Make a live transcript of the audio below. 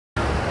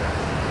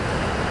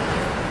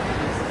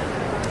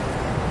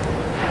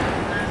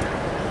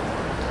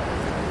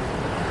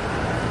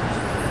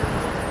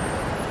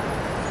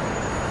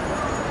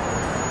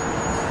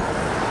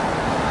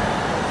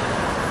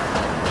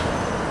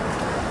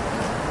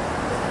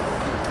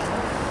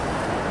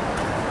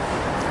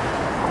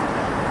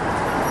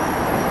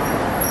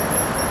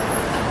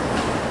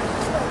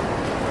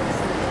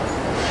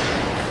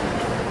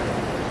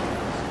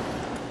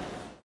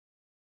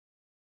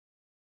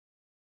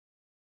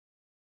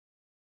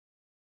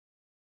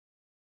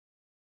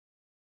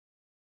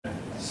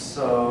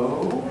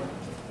So,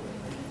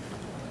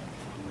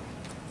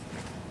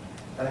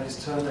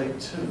 Anarchist turn day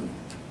 2.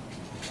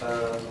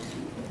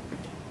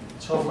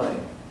 Todd May.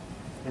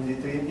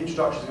 And the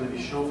introduction is going to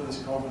be short for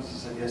this conference,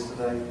 as I said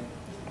yesterday. It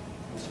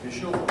wants to be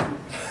short.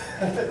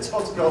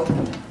 Todd's got a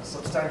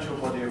substantial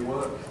body of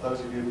work. Those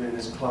of you who've been in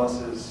his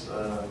classes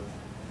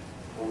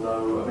will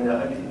know.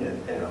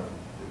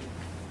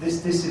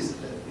 This is.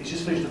 He's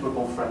just finished a book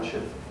on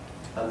friendship,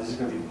 and this is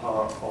going to be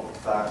part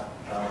of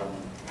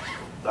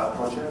that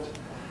project.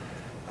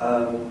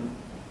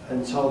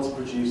 And Todd's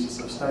produced a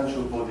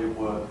substantial body of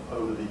work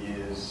over the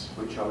years,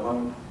 which I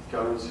won't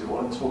go into. I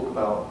want to talk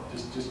about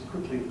just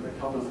quickly a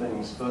couple of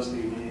things.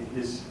 Firstly,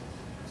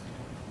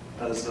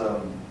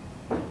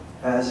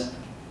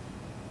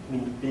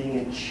 being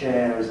a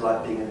chair is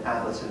like being an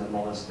abbot in a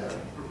monastery.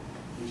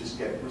 You just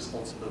get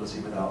responsibility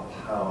without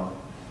power.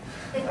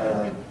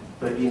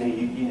 But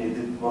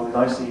one of the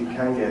nice things you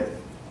can get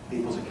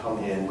people to come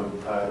here, and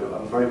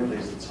I'm very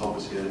pleased that Todd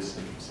was here this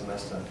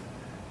semester,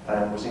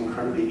 and was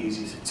incredibly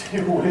easy to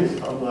deal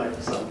with, unlike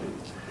some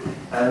people.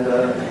 And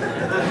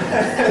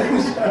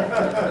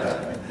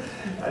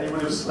and he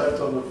would have slept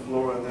on the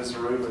floor in this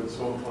room and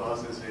taught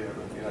classes here,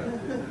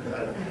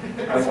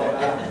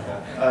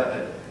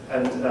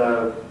 and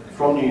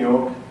from New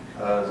York,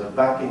 so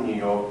back in New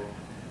York,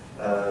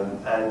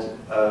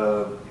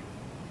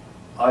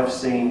 I've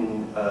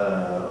seen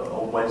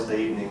on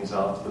Wednesday evenings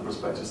after the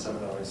Prospectus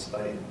seminar in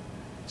Spain,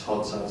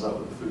 Todd turns up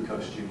with the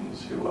Foucault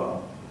students who are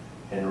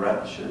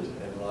enraptured,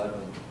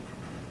 enlivened,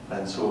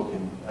 and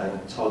talking.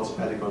 And Todd's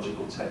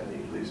pedagogical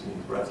technique leaves me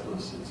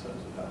breathless in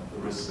terms of the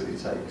risks that he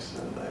takes,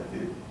 and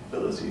the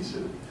ability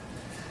to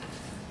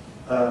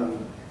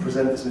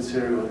present this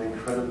material in an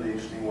incredibly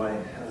interesting way.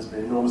 And there's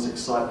been enormous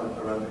excitement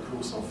around the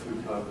course on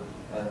Foucault,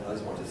 and I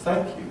just want to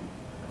thank you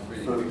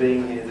for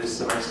being here this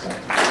semester.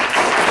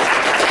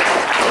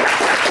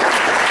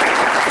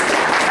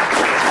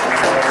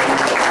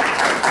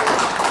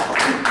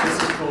 This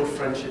is called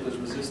Friendship as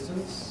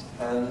Resistance,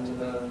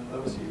 and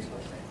over to you,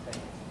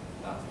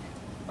 Todd.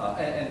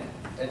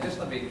 And just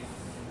let me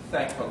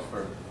thank folks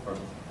for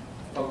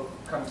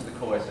coming to the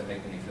course and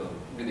making me feel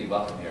really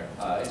welcome here.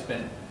 It's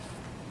been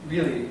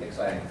really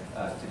exciting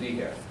to be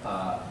here,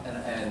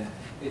 and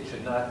it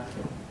should not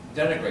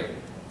denigrate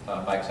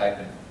my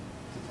excitement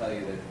to tell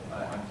you that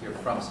I'm here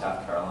from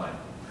South Carolina.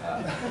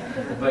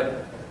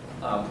 But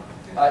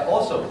I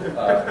also would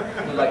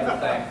like to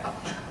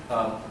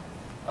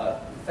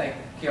thank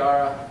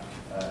Chiara,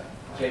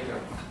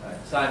 Jacob,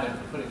 Simon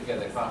for putting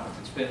together the conference.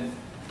 It's been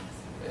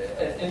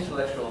an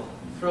intellectual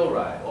thrill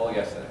ride all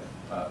yesterday,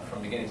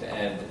 from beginning to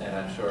end, and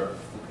I'm sure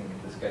looking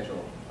at the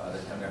schedule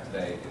that's coming up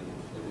today,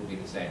 it will be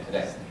the same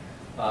today.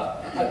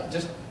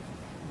 Just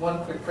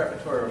one quick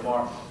preparatory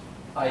remark.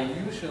 I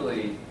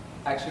usually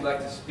actually like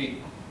to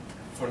speak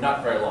for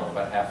not very long,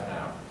 about half an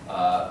hour.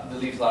 That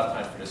leaves a lot of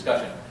time for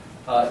discussion.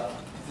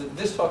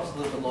 This talk is a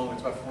little bit longer,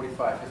 it's about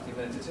 45, 50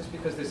 minutes. It's just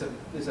because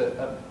there's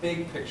a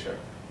big picture,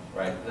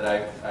 right,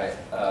 that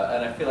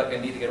and I feel like I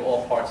need to get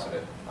all parts of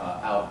it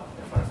out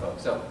in front of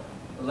folks. So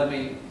let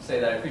me say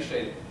that I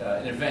appreciate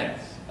in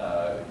advance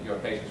your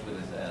patience with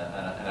us,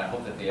 and I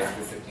hope that the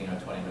extra 15 or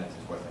 20 minutes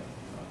is worth it.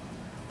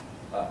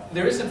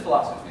 There is in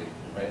philosophy,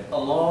 right, a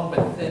long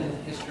but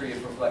thin history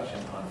of reflection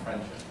on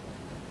friendship.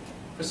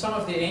 For some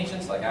of the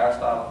ancients, like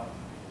Aristotle,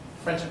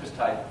 friendship is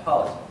tied to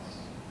politics,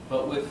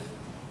 but with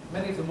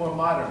many of the more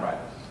modern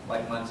writers,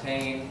 like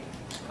Montaigne,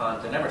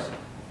 Kant, and Emerson,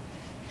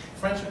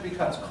 friendship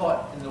becomes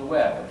caught in the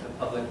web of the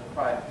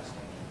public-private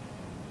distinction.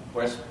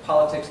 Whereas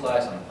politics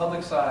lies on the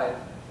public side,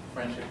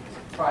 friendship is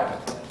a private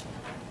side.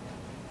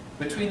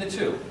 Between the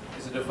two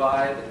is a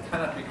divide that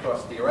cannot be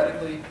crossed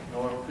theoretically,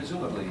 nor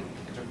presumably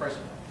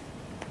interpersonally.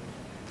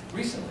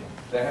 Recently,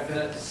 there have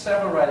been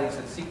several writings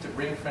that seek to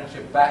bring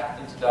friendship back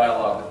into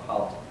dialogue with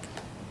politics.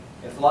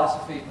 In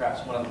philosophy,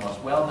 perhaps one of the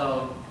most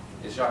well-known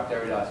is Jacques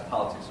Derrida's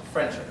Politics of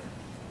Friendship.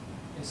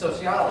 In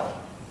sociology,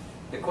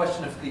 the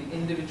question of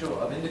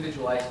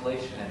individual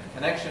isolation and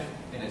connection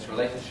in its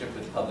relationship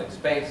with public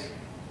space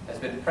has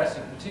been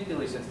pressing,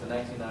 particularly since the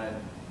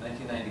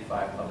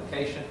 1995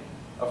 publication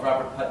of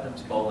Robert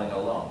Putnam's Bowling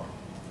Alone.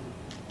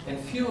 In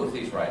few of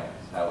these writings,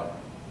 however,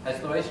 has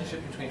the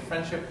relationship between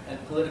friendship and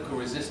political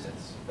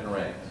resistance been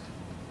raised.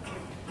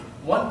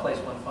 One place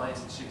one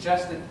finds it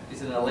suggested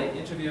is in a late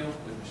interview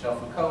with Michel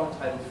Foucault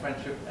entitled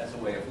Friendship as a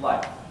Way of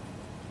Life.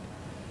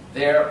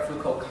 There,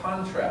 Foucault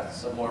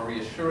contrasts a more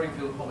reassuring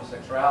view of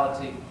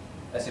homosexuality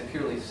as a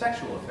purely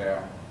sexual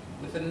affair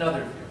with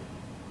another view,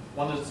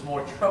 one that is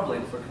more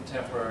troubling for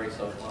contemporary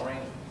social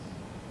arrangements.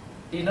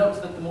 He notes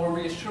that the more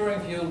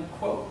reassuring view,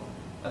 quote,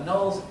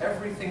 annuls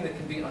everything that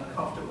can be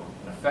uncomfortable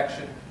in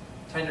affection,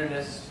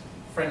 tenderness,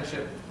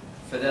 friendship,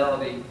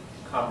 fidelity,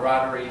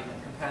 camaraderie,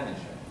 and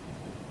companionship.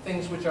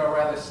 Things which our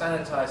rather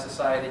sanitized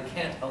society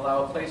can't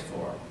allow a place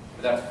for,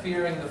 without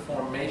fearing the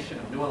formation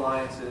of new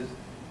alliances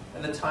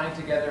and the tying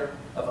together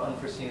of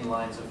unforeseen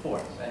lines of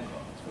force, end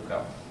quote. It's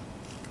Foucault.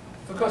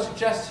 Foucault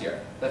suggests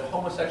here that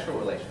homosexual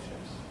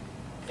relationships,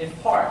 in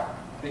part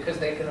because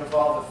they can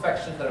involve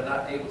affections that are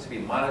not able to be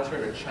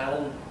monitored or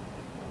channeled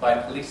by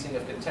policing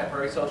of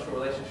contemporary social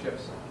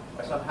relationships,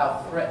 are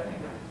somehow threatening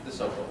the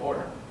social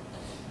order.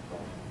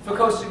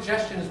 Foucault's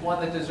suggestion is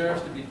one that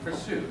deserves to be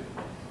pursued,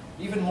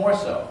 even more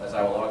so, as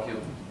I will argue,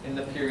 in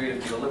the period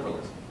of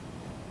neoliberalism.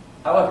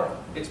 However,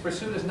 its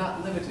pursuit is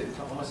not limited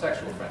to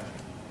homosexual friendship.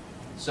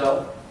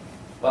 So,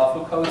 while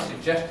Foucault's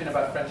suggestion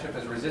about friendship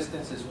as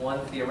resistance is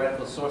one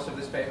theoretical source of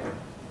this paper,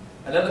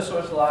 another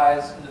source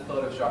lies in the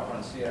thought of Jacques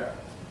Rancière.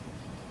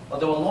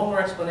 Although a longer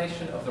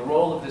explanation of the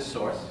role of this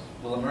source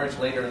will emerge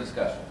later in the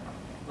discussion,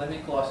 let me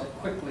gloss it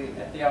quickly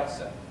at the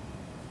outset.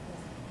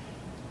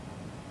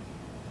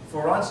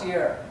 For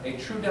Rancière, a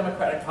true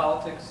democratic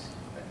politics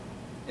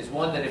is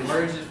one that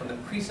emerges from the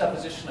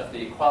presupposition of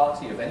the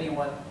equality of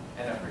anyone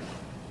and everyone.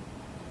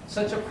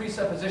 Such a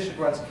presupposition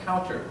runs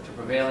counter to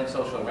prevailing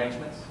social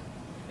arrangements,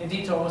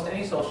 indeed to almost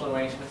any social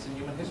arrangements in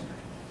human history.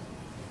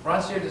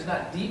 Rancière does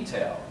not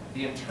detail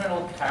the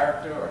internal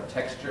character or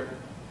texture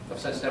of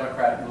such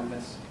democratic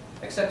movements,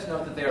 except to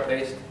note that they are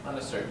based on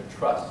a certain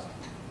trust.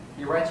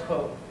 He writes,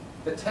 quote,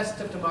 "The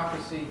test of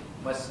democracy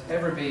must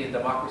ever be in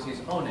democracy's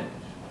own image,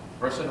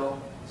 personal,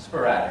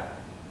 sporadic,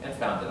 and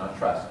founded on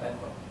trust," end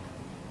quote.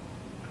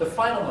 The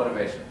final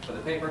motivation for the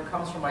paper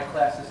comes from my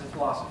classes in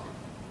philosophy,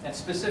 and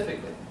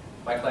specifically,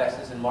 my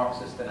classes in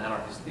Marxist and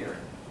Anarchist theory.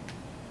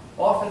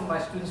 Often, my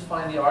students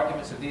find the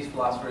arguments of these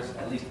philosophers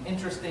at least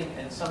interesting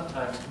and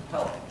sometimes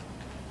compelling.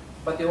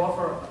 But they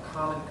offer a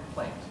common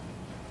complaint.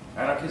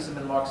 Anarchism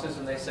and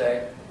Marxism, they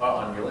say,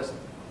 are unrealistic.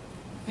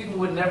 People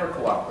would never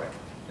cooperate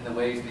in the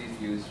ways these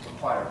views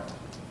require.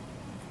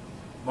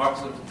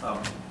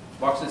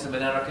 Marxism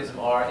and anarchism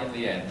are, in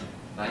the end,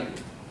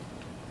 naive.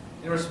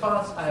 In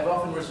response, I have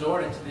often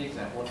resorted to the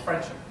example of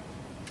friendship.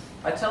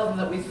 I tell them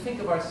that we think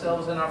of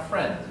ourselves and our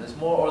friends as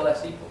more or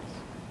less equals.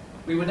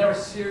 We would never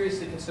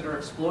seriously consider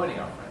exploiting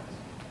our friends.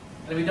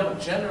 And we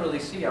don't generally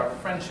see our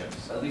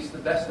friendships, at least the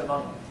best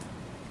among them,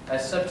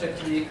 as subject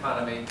to the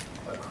economy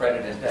of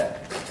credit and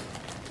debt.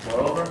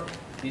 Moreover,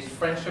 these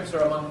friendships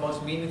are among the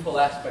most meaningful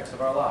aspects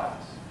of our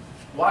lives.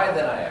 Why,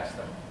 then, I ask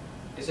them,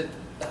 is it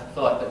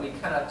thought that we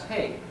cannot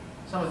take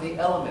some of the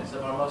elements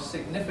of our most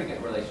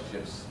significant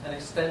relationships and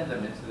extend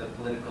them into the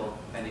political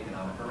and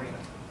economic arena?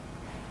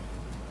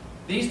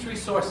 These three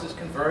sources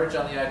converge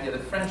on the idea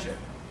that friendship,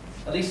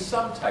 at least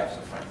some types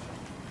of friendship,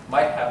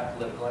 might have a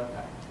political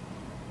impact.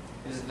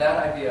 It is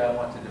that idea I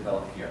want to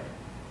develop here.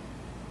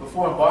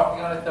 Before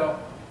embarking on it, though,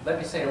 let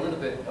me say a little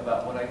bit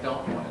about what I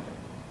don't want to do.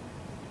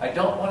 I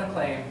don't want to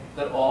claim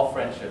that all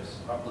friendships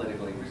are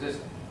politically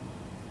resistant.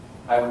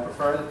 I would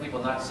prefer that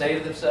people not say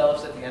to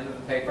themselves at the end of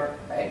the paper,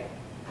 "Hey,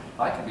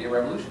 I can be a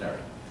revolutionary.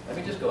 Let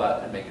me just go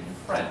out and make a new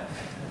friend."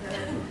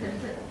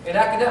 In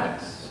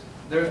academics,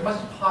 there is much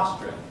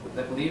posturing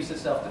that believes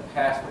itself to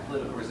pass the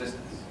political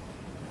resistance.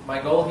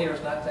 My goal here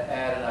is not to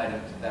add an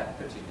item to that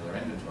particular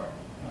inventory.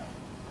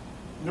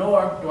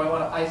 Nor do I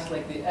want to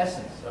isolate the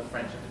essence of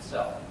friendship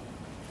itself.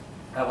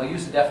 I will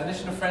use the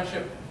definition of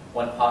friendship,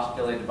 one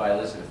postulated by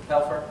Elizabeth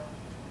Telfer.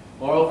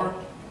 Moreover,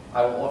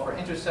 I will offer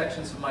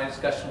intersections of my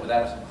discussion with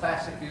Adams's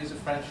classic views of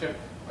friendship,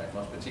 right,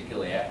 most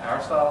particularly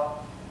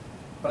Aristotle.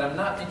 But I'm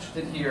not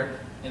interested here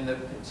in the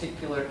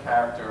particular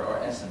character or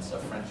essence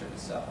of friendship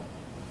itself.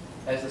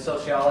 As the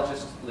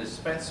sociologists Liz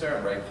Spencer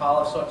and Ray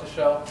Pollock sought to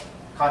show,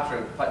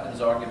 contra Putnam's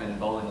argument in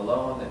Bowling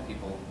Alone that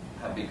people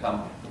have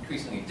become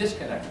increasingly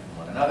disconnected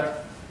from one another,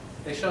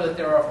 they show that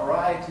there are a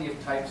variety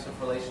of types of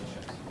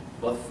relationships,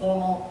 both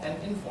formal and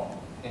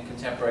informal, in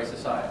contemporary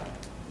society.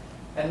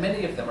 And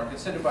many of them are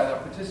considered by their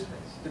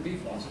participants to be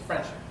forms of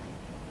friendship.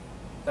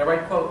 They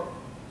write, quote,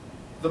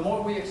 "The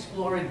more we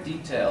explore in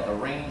detail the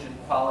range and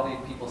quality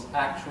of people's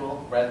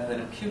actual rather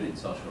than imputed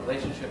social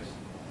relationships,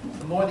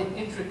 the more the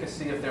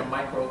intricacy of their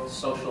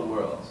micro-social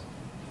worlds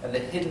and the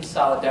hidden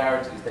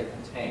solidarities they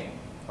contain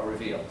are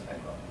revealed,"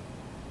 end quote.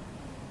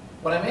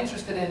 What I'm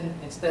interested in,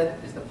 instead,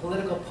 is the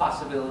political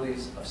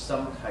possibilities of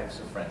some types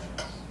of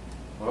friendships.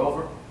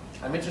 Moreover,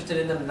 I'm interested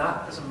in them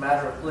not as a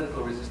matter of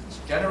political resistance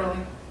generally,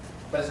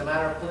 but as a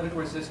matter of political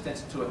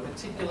resistance to a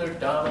particular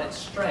dominant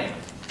strain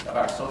of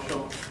our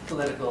social,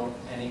 political,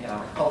 and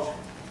economic culture,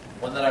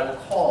 one that I will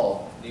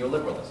call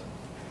neoliberalism.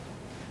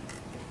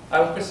 I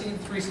will proceed in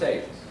three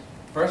stages.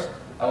 First,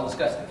 I will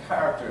discuss the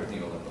character of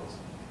neoliberalism,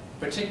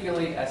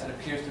 particularly as it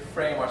appears to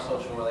frame our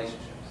social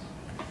relationships.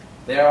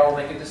 There I will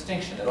make a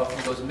distinction that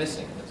often goes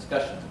missing in the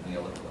discussions of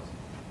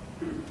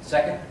neoliberalism.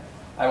 Second,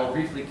 I will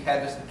briefly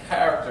canvass the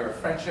character of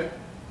friendship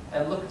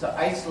and look to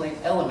isolate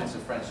elements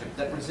of friendship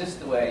that resist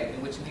the way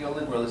in which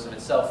neoliberalism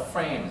itself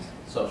frames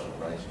social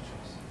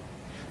relationships.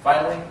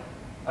 Finally,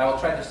 I will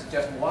try to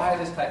suggest why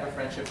this type of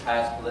friendship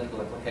has political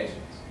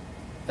implications.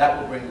 That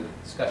will bring the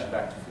discussion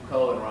back to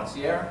Foucault and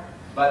Rancière,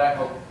 but I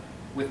hope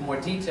with more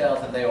detail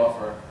than they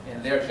offer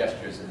in their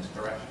gestures in this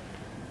direction.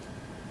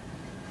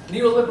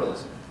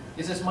 Neoliberalism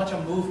is as much a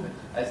movement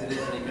as it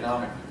is an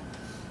economic view.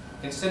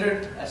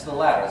 Considered as the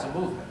latter, as a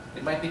movement,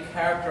 it might be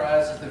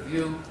characterized as the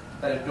view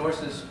that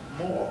endorses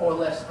more or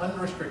less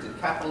unrestricted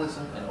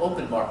capitalism and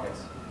open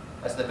markets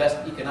as the best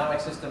economic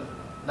system,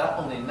 not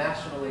only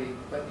nationally,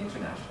 but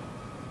internationally.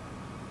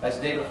 As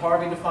David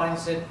Harvey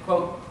defines it,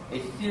 quote, a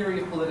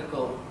theory of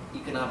political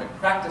economic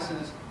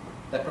practices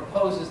that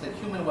proposes that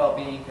human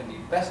well-being can be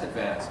best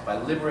advanced by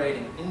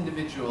liberating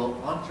individual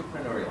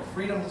entrepreneurial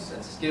freedoms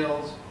and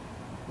skills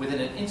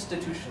within an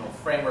institutional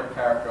framework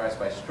characterized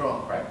by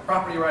strong private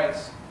property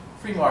rights,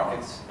 free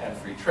markets, and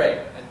free trade,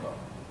 end quote.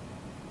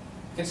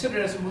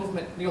 Considered as a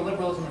movement,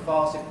 neoliberalism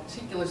involves a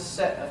particular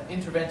set of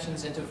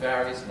interventions into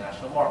various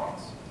national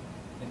markets.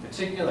 In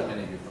particular,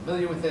 many of you are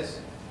familiar with this,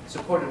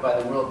 supported by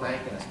the World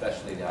Bank and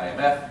especially the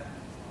IMF,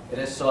 it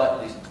has sought,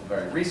 at least until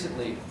very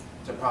recently,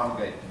 to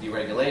promulgate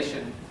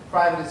deregulation,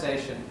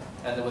 privatization,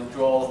 and the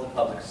withdrawal of the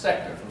public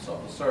sector from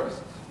social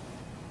services.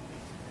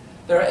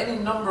 There are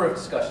any number of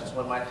discussions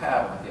one might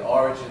have about the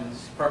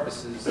origins,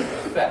 purposes, and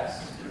effects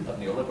of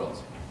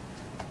neoliberalism.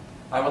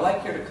 I would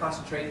like here to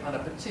concentrate on a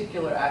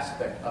particular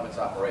aspect of its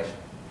operation,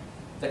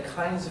 the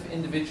kinds of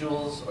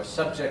individuals or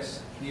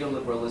subjects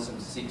neoliberalism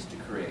seeks to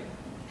create.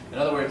 In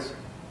other words,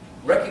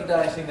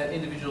 recognizing that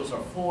individuals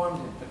are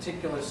formed in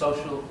particular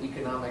social,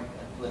 economic,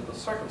 and political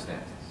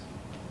circumstances.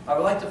 I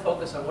would like to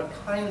focus on what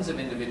kinds of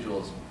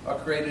individuals are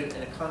created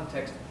in a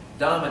context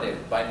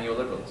dominated by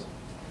neoliberalism.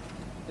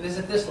 It is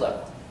at this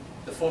level,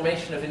 the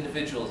formation of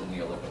individuals in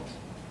neoliberalism,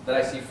 that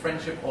I see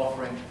friendship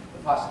offering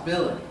the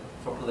possibility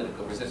for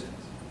political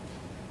resistance.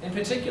 In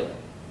particular,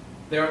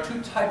 there are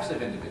two types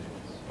of individuals,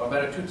 or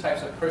better, two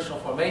types of personal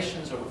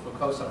formations, or what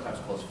Foucault sometimes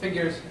calls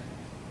figures,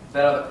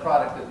 that are the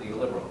product of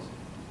neoliberalism.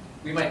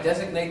 We might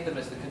designate them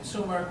as the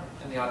consumer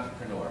and the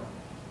entrepreneur.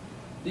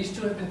 These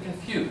two have been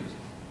confused,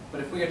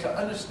 but if we are to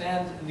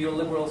understand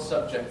neoliberal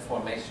subject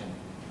formation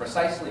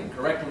precisely and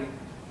correctly,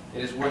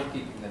 it is worth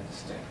keeping them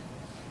distinct.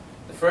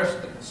 The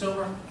first, the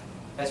consumer,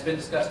 has been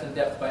discussed in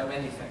depth by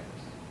many thinkers.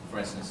 For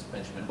instance,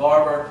 Benjamin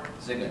Barber,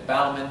 Zygmunt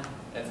Bauman,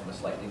 and from a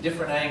slightly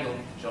different angle,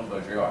 Jean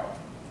Baudrillard.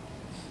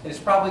 It is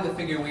probably the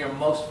figure we are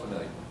most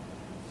familiar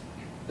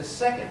with. The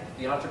second,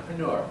 the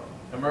entrepreneur,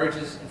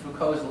 emerges in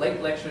Foucault's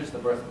late lectures, The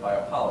Birth of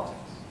Biopolitics.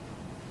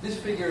 This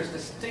figure is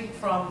distinct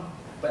from,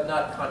 but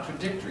not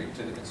contradictory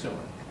to the consumer.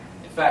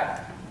 In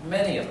fact,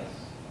 many of us,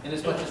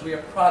 inasmuch as we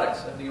are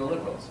products of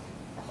neoliberalism,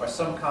 are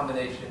some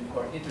combination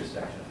or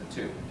intersection of the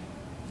two.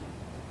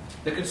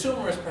 The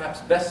consumer is perhaps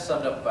best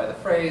summed up by the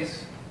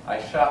phrase,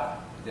 I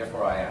shop,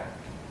 therefore I am.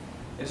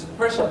 It is the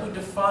person who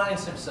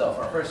defines himself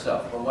or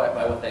herself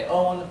by what they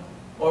own,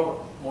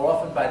 or more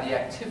often by the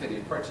activity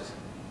of purchasing.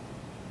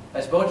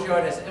 As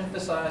Baudrillard has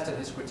emphasized in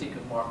his critique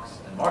of Marx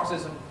and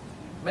Marxism,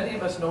 many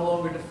of us no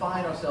longer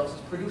define ourselves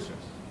as producers.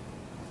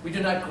 We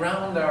do not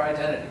ground our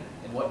identity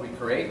in what we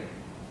create,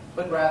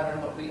 but rather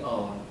in what we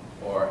own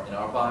or in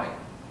our buying.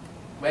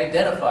 We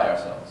identify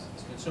ourselves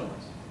as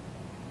consumers.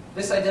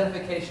 This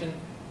identification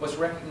was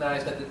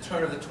recognized at the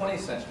turn of the 20th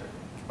century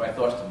by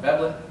Thorstein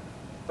Veblen,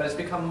 but has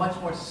become much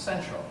more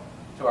central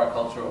to our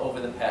culture over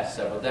the past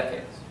several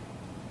decades.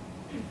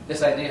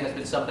 This idea has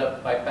been summed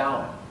up by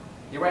Bauman.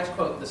 He writes,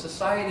 quote, the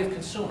society of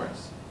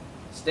consumers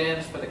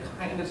stands for the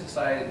kind of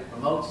society that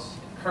promotes,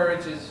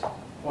 encourages,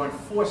 or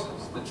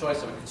enforces the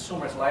choice of a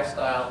consumer's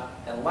lifestyle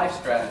and life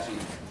strategy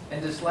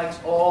and dislikes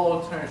all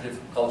alternative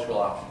cultural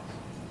options.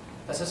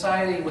 A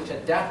society which,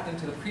 adapting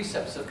to the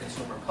precepts of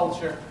consumer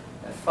culture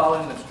and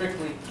following them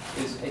strictly,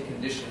 is a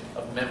condition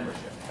of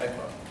membership. End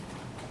quote.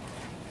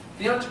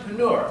 The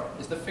entrepreneur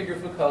is the figure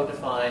Foucault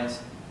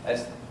defines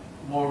as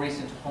more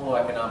recent Homo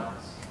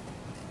economicus.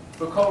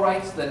 Foucault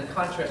writes that in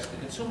contrast to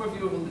the consumer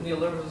view of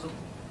neoliberalism,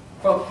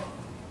 quote,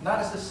 not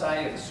a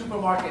society of the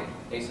supermarket,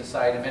 a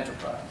society of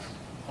enterprise.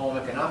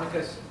 Homo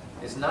economicus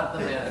is not the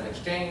man of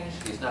exchange,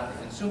 he is not the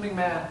consuming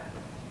man,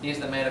 he is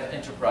the man of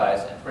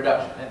enterprise and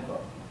production, end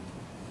quote.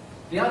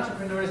 The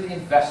entrepreneur is the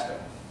investor,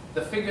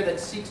 the figure that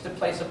seeks to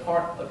place a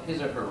part of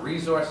his or her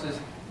resources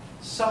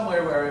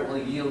somewhere where it will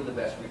yield the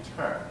best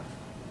return.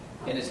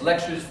 In his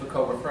lectures,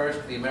 Foucault refers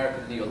to the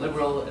American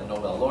neoliberal and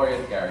Nobel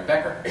laureate Gary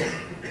Becker,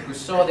 who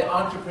saw the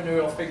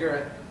entrepreneurial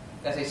figure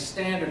as a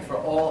standard for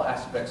all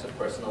aspects of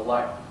personal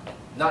life,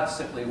 not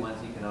simply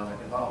one's economic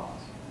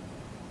involvements.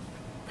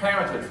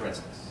 Parenthood, for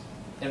instance,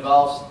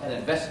 involves an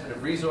investment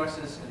of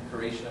resources in the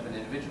creation of an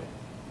individual.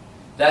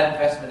 That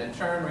investment, in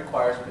turn,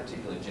 requires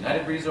particular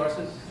genetic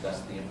resources,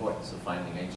 thus the importance of finding a